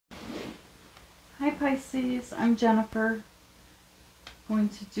Hi Pisces, I'm Jennifer. Going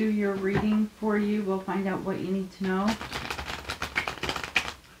to do your reading for you. We'll find out what you need to know.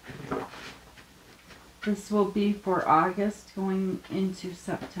 This will be for August going into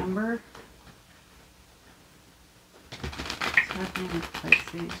September. What's happening with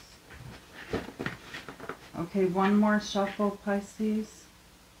Pisces? Okay, one more shuffle, Pisces.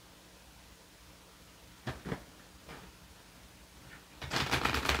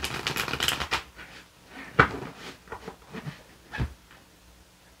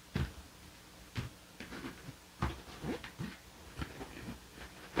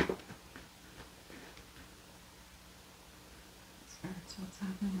 What's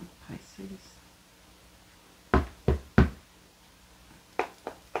happening with Pisces?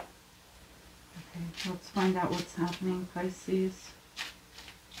 Okay, let's find out what's happening, Pisces.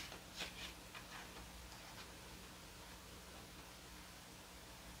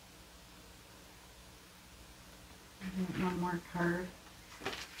 One more card.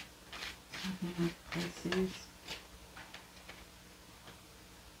 What's happening with Pisces?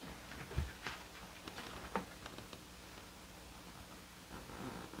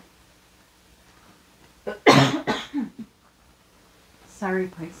 Sorry,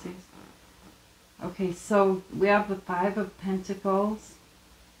 Pisces. Okay, so we have the Five of Pentacles.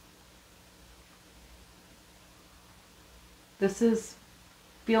 This is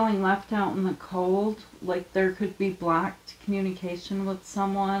feeling left out in the cold, like there could be blocked communication with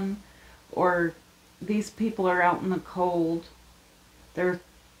someone, or these people are out in the cold. There's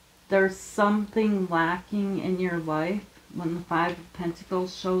something lacking in your life when the Five of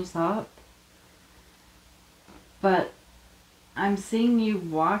Pentacles shows up. But I'm seeing you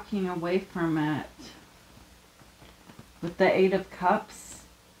walking away from it. With the Eight of Cups,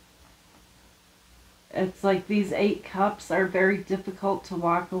 it's like these 8 cups are very difficult to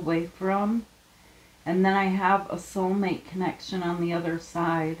walk away from. And then I have a soulmate connection on the other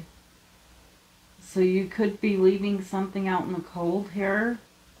side. So you could be leaving something out in the cold here.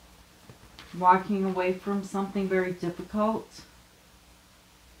 Walking away from something very difficult.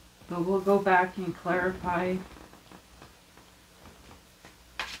 But we'll go back and clarify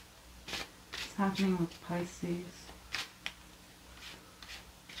what's happening with Pisces.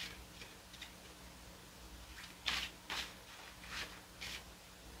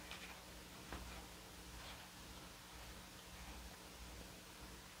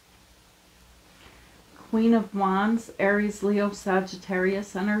 Queen of Wands, Aries, Leo,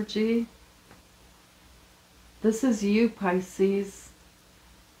 Sagittarius energy. This is you, Pisces.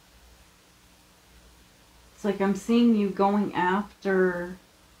 It's like I'm seeing you going after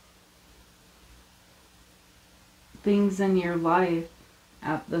things in your life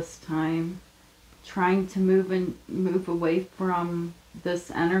at this time. Trying to move away from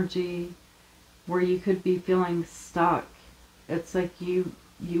this energy where you could be feeling stuck. It's like you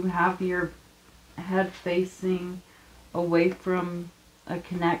have your head facing away from a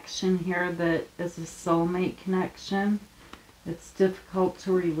connection here that is a soulmate connection. It's difficult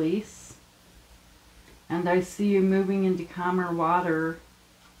to release. And I see you moving into calmer water.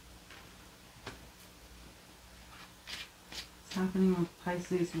 What's happening with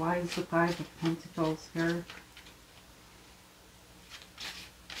Pisces? Why is the Five of Pentacles here?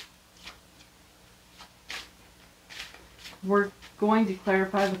 We're going to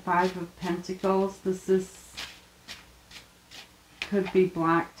clarify the Five of Pentacles. This could be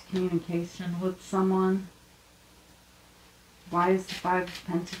blocked communication with someone. Why is the Five of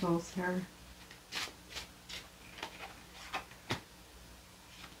Pentacles here?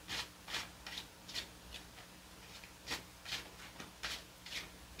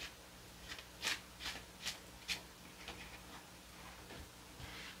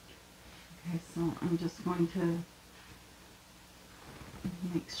 Okay, so I'm just going to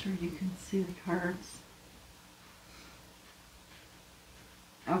make sure you can see the cards.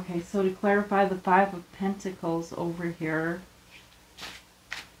 Okay, so to clarify the Five of Pentacles over here,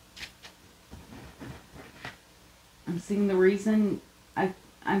 I'm seeing the reason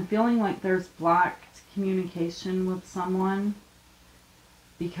I'm feeling like there's blocked communication with someone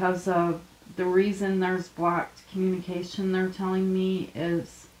because of the reason there's blocked communication, they're telling me,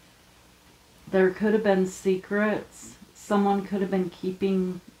 is there could have been secrets. Someone could have been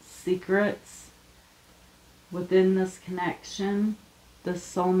keeping secrets within this connection, this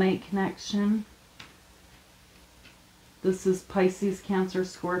soulmate connection. This is Pisces, Cancer,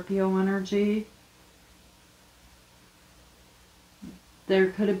 Scorpio energy. There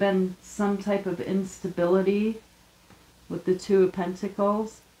could have been some type of instability with the Two of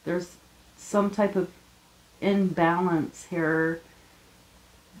Pentacles. There's some type of imbalance here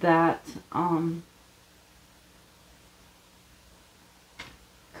that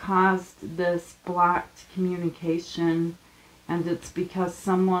caused this blocked communication, and it's because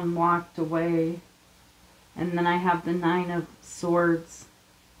someone walked away. And then I have the 9 of Swords.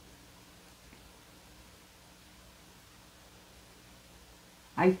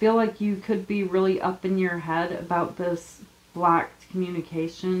 I feel like you could be really up in your head about this blocked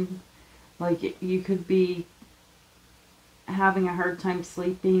communication. Like you could be having a hard time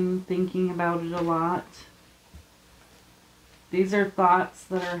sleeping, thinking about it a lot. These are thoughts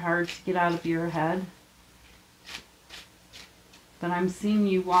that are hard to get out of your head. But I'm seeing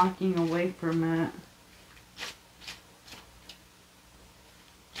you walking away from it.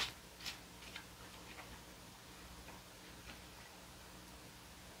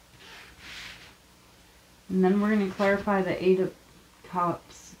 And then we're going to clarify the 8 of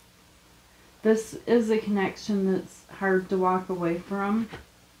Cups. This is a connection that's hard to walk away from.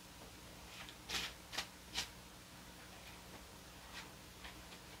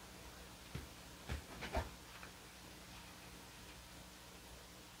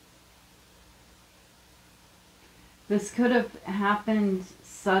 This could have happened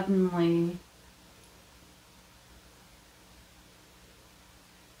suddenly.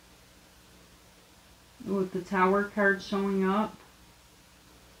 With the Tower card showing up.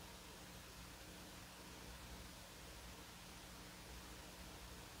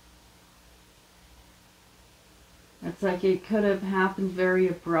 It's like it could have happened very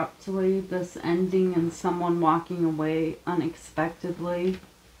abruptly, this ending and someone walking away unexpectedly.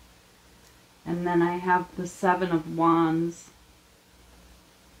 And then I have the 7 of Wands.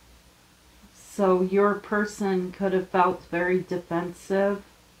 So your person could have felt very defensive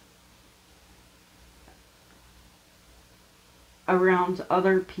around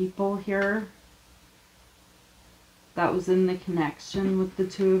other people here. That was in the connection with the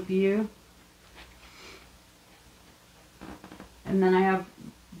two of you. And then I have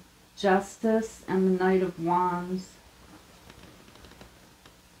Justice and the Knight of Wands.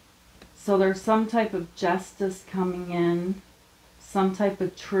 So there's some type of justice coming in, some type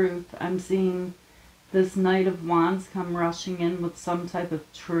of truth. I'm seeing this Knight of Wands come rushing in with some type of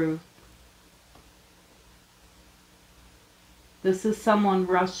truth. This is someone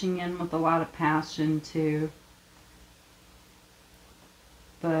rushing in with a lot of passion too.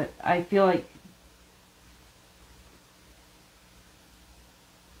 But I feel like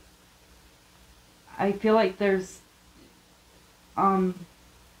there's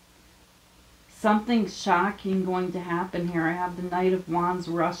something shocking going to happen here. I have the Knight of Wands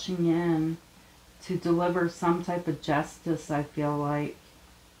rushing in to deliver some type of justice, I feel like.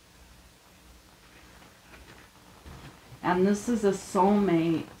 And this is a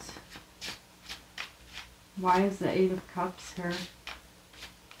soulmate. Why is the 8 of Cups here?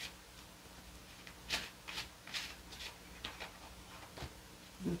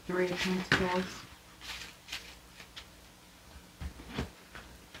 The 3 of Pentacles.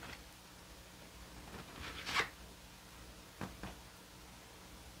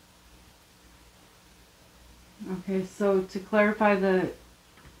 Okay, so to clarify the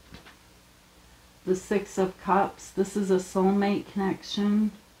 6 of Cups, this is a soulmate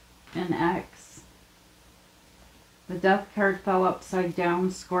connection, an ex. The Death card fell upside down,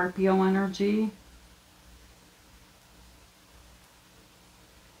 Scorpio energy.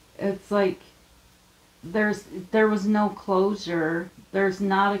 It's like there was no closure. There's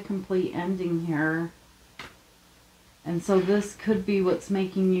not a complete ending here. And so this could be what's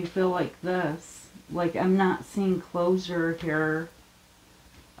making you feel like this. Like, I'm not seeing closure here,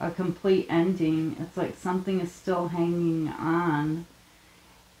 a complete ending. It's like something is still hanging on.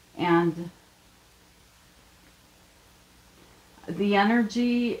 And the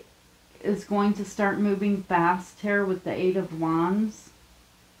energy is going to start moving fast here with the 8 of Wands.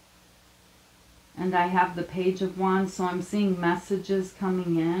 And I have the Page of Wands, so I'm seeing messages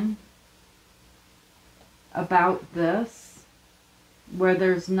coming in about this. Where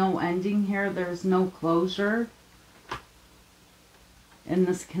there's no ending here, there's no closure in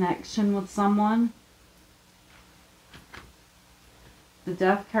this connection with someone. The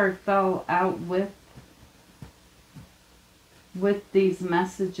Death card fell out with these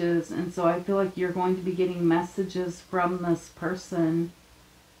messages, and so I feel like you're going to be getting messages from this person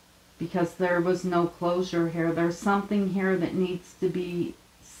because there was no closure here. There's something here that needs to be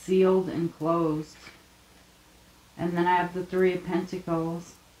sealed and closed. And then I have the 3 of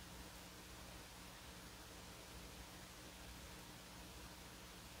Pentacles.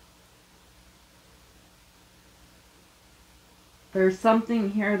 There's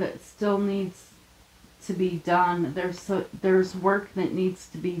something here that still needs to be done. There's work that needs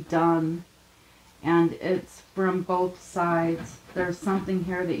to be done. And it's from both sides. There's something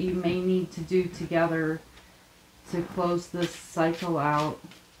here that you may need to do together to close this cycle out.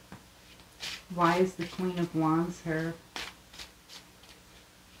 Why is the Queen of Wands here?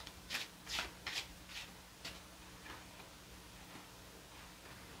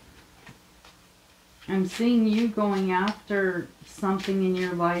 I'm seeing you going after something in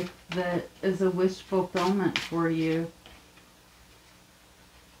your life that is a wish fulfillment for you.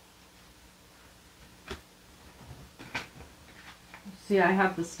 See, I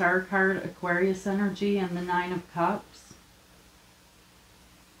have the Star card, Aquarius energy, and the Nine of Cups.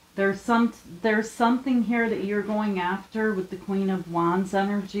 There's something here that you're going after with the Queen of Wands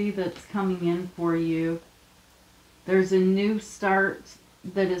energy that's coming in for you. There's a new start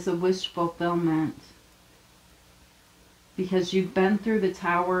that is a wish fulfillment. Because you've been through the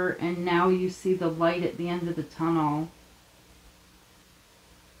tower and now you see the light at the end of the tunnel.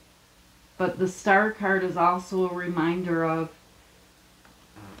 But the Star card is also a reminder of,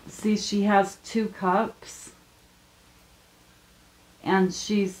 see, she has 2 cups. And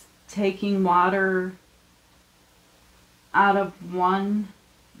she's taking water out of one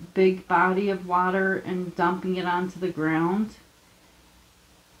big body of water and dumping it onto the ground.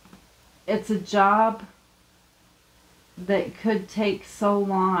 It's a job that could take so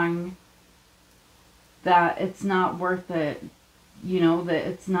long that it's not worth it. You know, that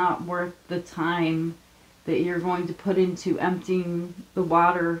it's not worth the time that you're going to put into emptying the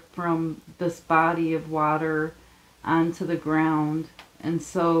water from this body of water onto the ground. And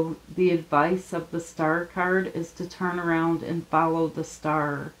so the advice of the Star card is to turn around and follow the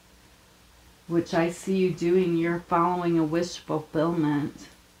star, which I see you doing. You're following a wish fulfillment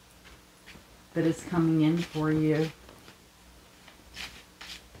that is coming in for you.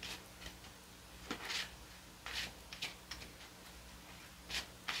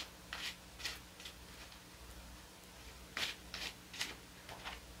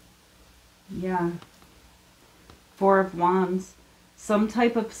 Yeah. 4 of Wands. Some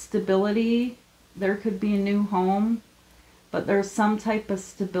type of stability. There could be a new home. But there's some type of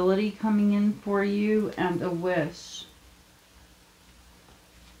stability coming in for you and a wish.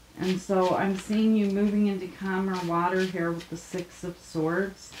 And so I'm seeing you moving into calmer water here with the 6 of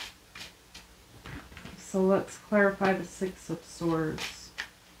Swords. So let's clarify the 6 of Swords.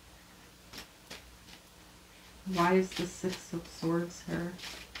 Why is the 6 of Swords here?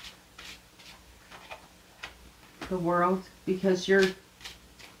 The World, because you're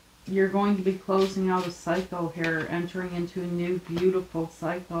going to be closing out a cycle here, entering into a new beautiful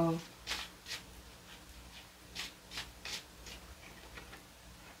cycle.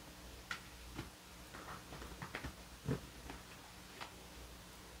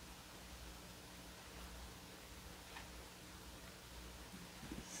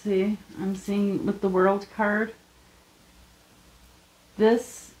 See, I'm seeing with the World card,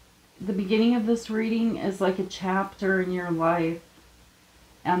 the beginning of this reading is like a chapter in your life.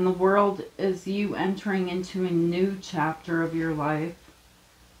 And the World is you entering into a new chapter of your life.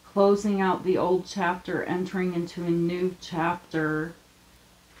 Closing out the old chapter, entering into a new chapter.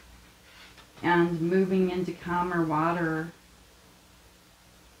 And moving into calmer water.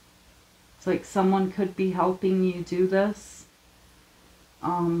 It's like someone could be helping you do this.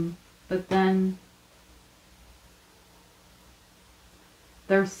 But then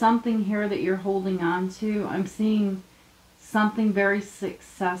there's something here that you're holding on to. I'm seeing something very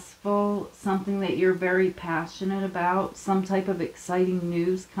successful, something that you're very passionate about, some type of exciting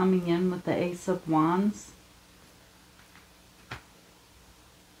news coming in with the Ace of Wands.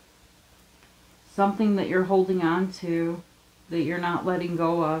 Something that you're holding on to, that you're not letting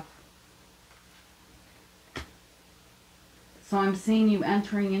go of. So I'm seeing you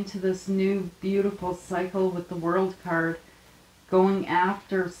entering into this new beautiful cycle with the World card, going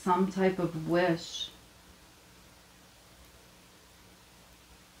after some type of wish.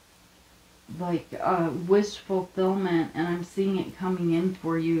 Like wish fulfillment, and I'm seeing it coming in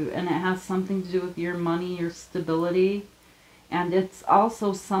for you, and it has something to do with your money, your stability, and it's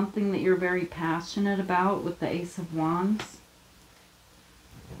also something that you're very passionate about with the Ace of Wands.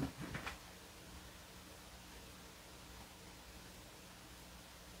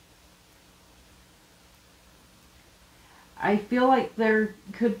 I feel like there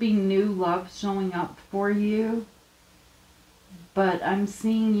could be new love showing up for you, but I'm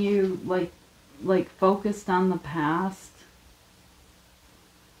seeing you like focused on the past.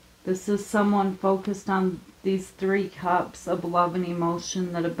 This is someone focused on these 3 cups of love and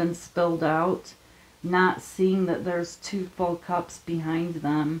emotion that have been spilled out, not seeing that there's 2 full cups behind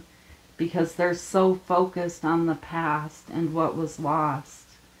them because they're so focused on the past and what was lost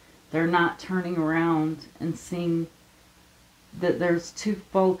They're not turning around and seeing that there's 2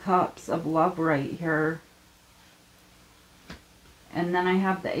 full cups of love right here. And then I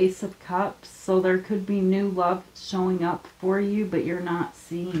have the Ace of Cups, so there could be new love showing up for you, but you're not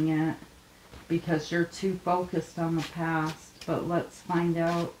seeing it because you're too focused on the past. But let's find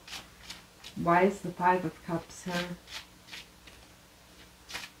out, why is the 5 of Cups here?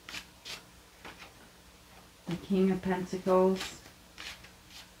 The King of Pentacles,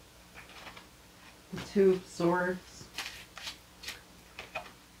 the 2 of Swords,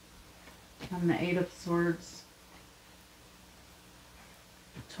 and the 8 of Swords.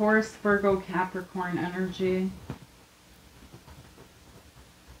 Taurus, Virgo, Capricorn energy.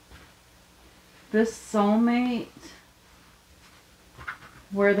 This soulmate,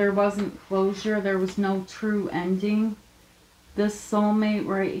 where there wasn't closure, there was no true ending. This soulmate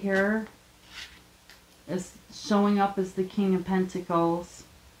right here is showing up as the King of Pentacles.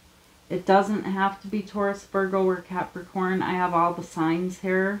 It doesn't have to be Taurus, Virgo, or Capricorn. I have all the signs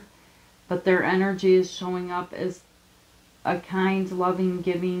here, but their energy is showing up as a kind, loving,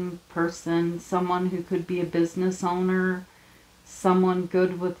 giving person, someone who could be a business owner, someone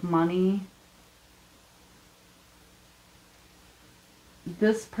good with money.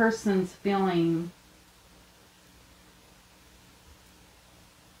 This person's feeling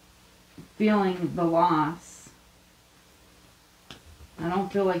the loss. I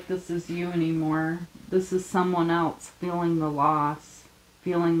don't feel like this is you anymore. This is someone else feeling the loss,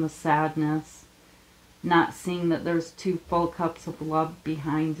 feeling the sadness. Not seeing that there's 2 full cups of love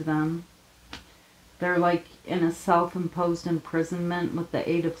behind them. They're like in a self-imposed imprisonment with the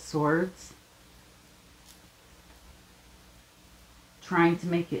 8 of Swords. Trying to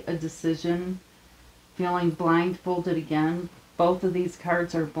make a decision. Feeling blindfolded again. Both of these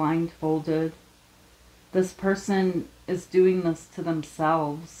cards are blindfolded. This person is doing this to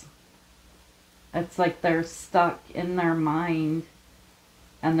themselves. It's like they're stuck in their mind.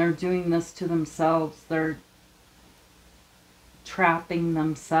 And they're doing this to themselves. They're trapping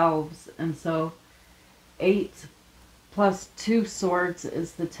themselves. And so 8 plus 2 swords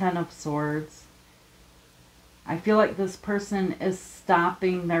is the 10 of Swords. I feel like this person is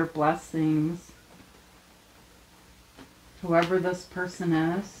stopping their blessings. Whoever this person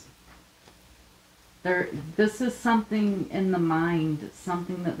is. This is something in the mind. It's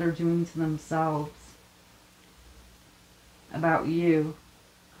something that they're doing to themselves. About you.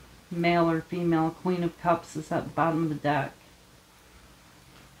 Male or female. Queen of Cups is at the bottom of the deck.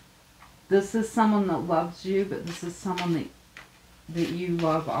 This is someone that loves you, but this is someone that you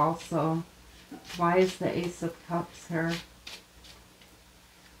love also. Why is the Ace of Cups here?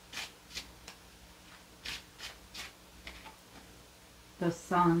 The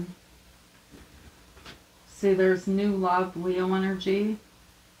Sun. See, there's new love, Leo energy.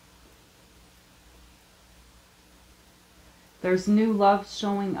 There's new love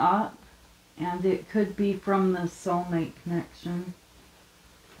showing up, and it could be from the soulmate connection.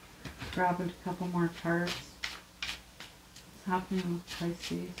 Grab a couple more cards. What's happening with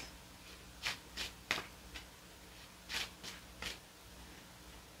Pisces?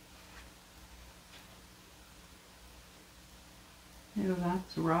 Ew,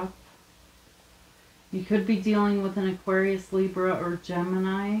 that's rough. You could be dealing with an Aquarius, Libra, or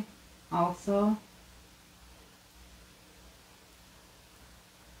Gemini also.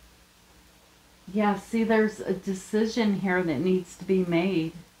 Yeah, see, there's a decision here that needs to be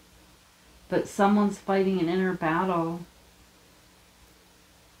made. But someone's fighting an inner battle.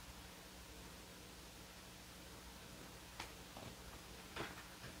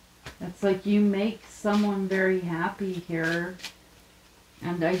 It's like you make someone very happy here.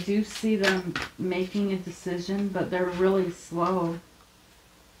 And I do see them making a decision, but they're really slow.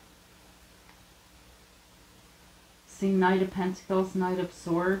 See, Knight of Pentacles, Knight of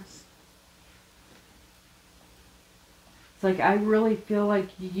Swords. It's like I really feel like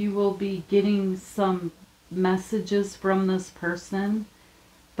you will be getting some messages from this person,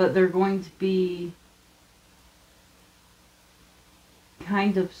 but they're going to be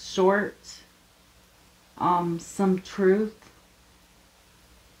kind of short, some truth.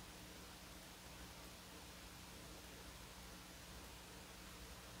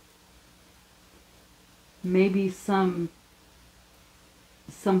 Maybe some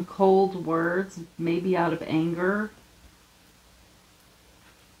cold words, maybe out of anger.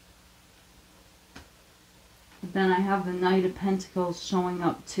 Then I have the Knight of Pentacles showing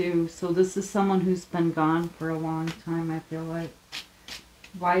up too. So this is someone who's been gone for a long time, I feel like.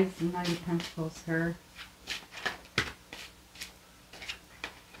 Why is the Knight of Pentacles here?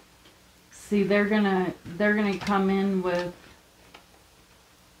 See, they're gonna come in with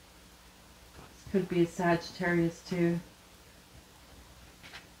Could be a Sagittarius too.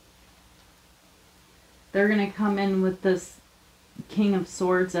 They're going to come in with this King of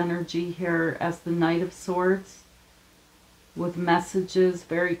Swords energy here as the Knight of Swords, with messages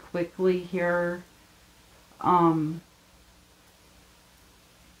very quickly here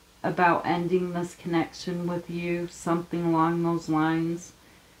about ending this connection with you, something along those lines.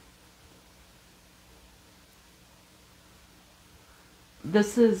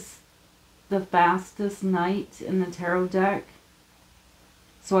 This is the fastest knight in the tarot deck.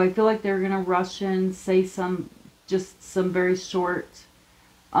 So I feel like they're going to rush in, say just some very short,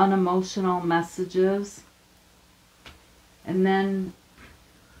 unemotional messages. And then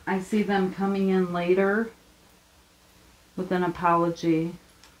I see them coming in later with an apology.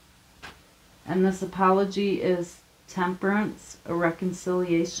 And this apology is temperance, a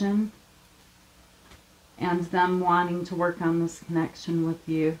reconciliation, and them wanting to work on this connection with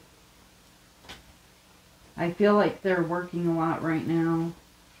you. I feel like they're working a lot right now.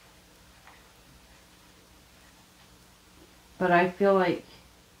 But I feel like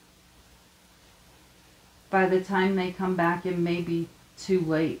by the time they come back, it may be too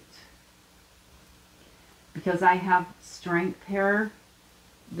late. Because I have strength here.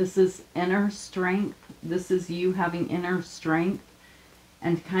 This is inner strength. This is you having inner strength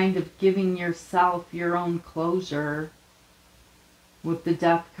and kind of giving yourself your own closure with the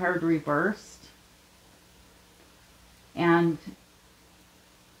Death card reversed. And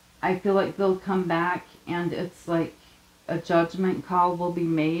I feel like they'll come back and it's like a judgment call will be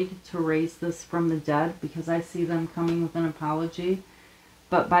made to raise this from the dead, because I see them coming with an apology.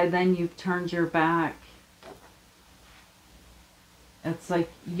 But by then you've turned your back. It's like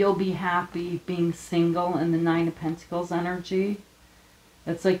you'll be happy being single in the Nine of Pentacles energy.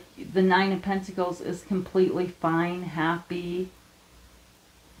 It's like the Nine of Pentacles is completely fine, happy,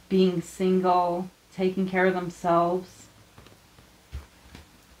 being single, taking care of themselves.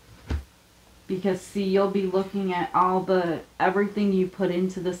 Because see, you'll be looking at everything you put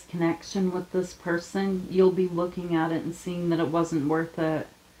into this connection with this person. You'll be looking at it and seeing that it wasn't worth it.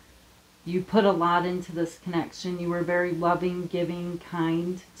 You put a lot into this connection. You were very loving, giving,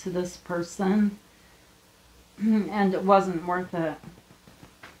 kind to this person. And it wasn't worth it.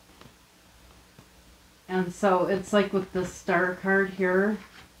 And so it's like with the Star card here,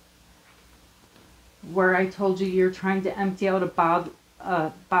 where I told you you're trying to empty out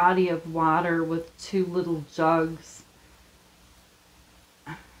a body of water with two little jugs.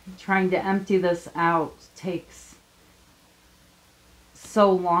 Trying to empty this out takes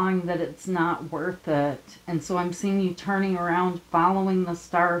so long that it's not worth it. And so I'm seeing you turning around, following the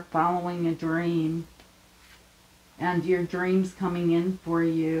star, following a dream. And your dream's coming in for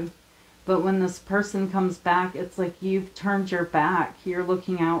you. But when this person comes back, it's like you've turned your back. You're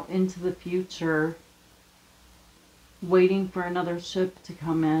looking out into the future, waiting for another ship to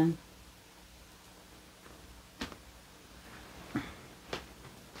come in.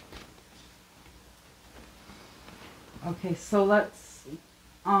 Okay, so let's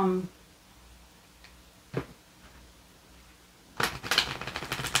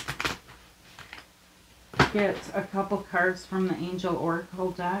get a couple cards from the Angel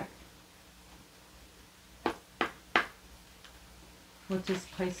Oracle deck. What does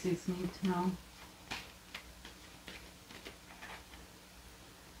Pisces need to know?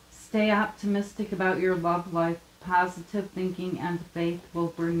 Stay optimistic about your love life. Positive thinking and faith will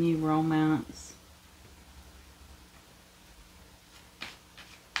bring you romance.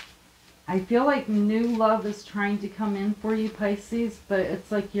 I feel like new love is trying to come in for you, Pisces, but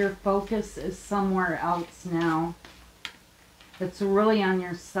it's like your focus is somewhere else now. It's really on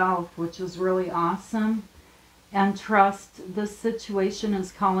yourself, which is really awesome. And trust, this situation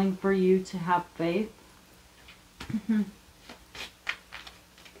is calling for you to have faith.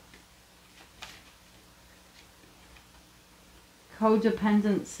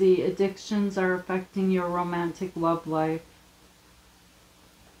 Codependency, addictions are affecting your romantic love life.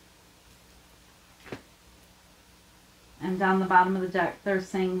 And down the bottom of the deck, they're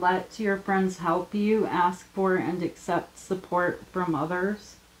saying, let your friends help you, ask for and accept support from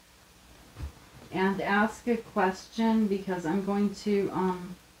others. And ask a question, because I'm going to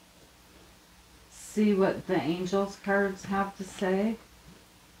see what the angels cards have to say.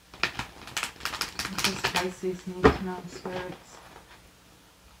 What does Pisces need to know, spirits?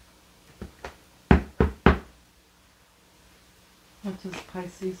 What does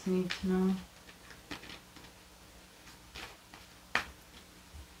Pisces need to know?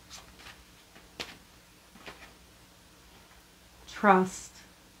 Trust.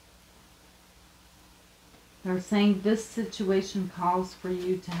 They're saying this situation calls for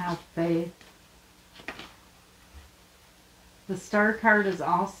you to have faith. The Star card is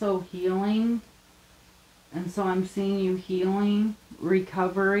also healing. And so I'm seeing you healing,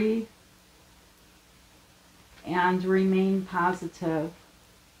 recovery, and remain positive.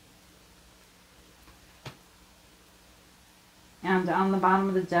 And on the bottom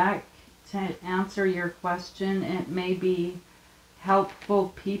of the deck, to answer your question, it may be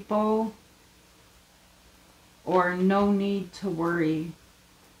helpful people or no need to worry.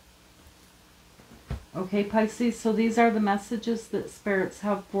 Okay, Pisces, so these are the messages that spirits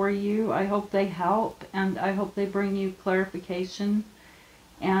have for you. I hope they help, and I hope they bring you clarification.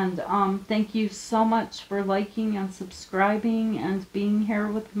 And thank you so much for liking and subscribing and being here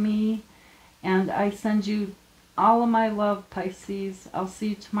with me. And I send you all of my love, Pisces. I'll see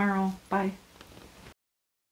you tomorrow. Bye.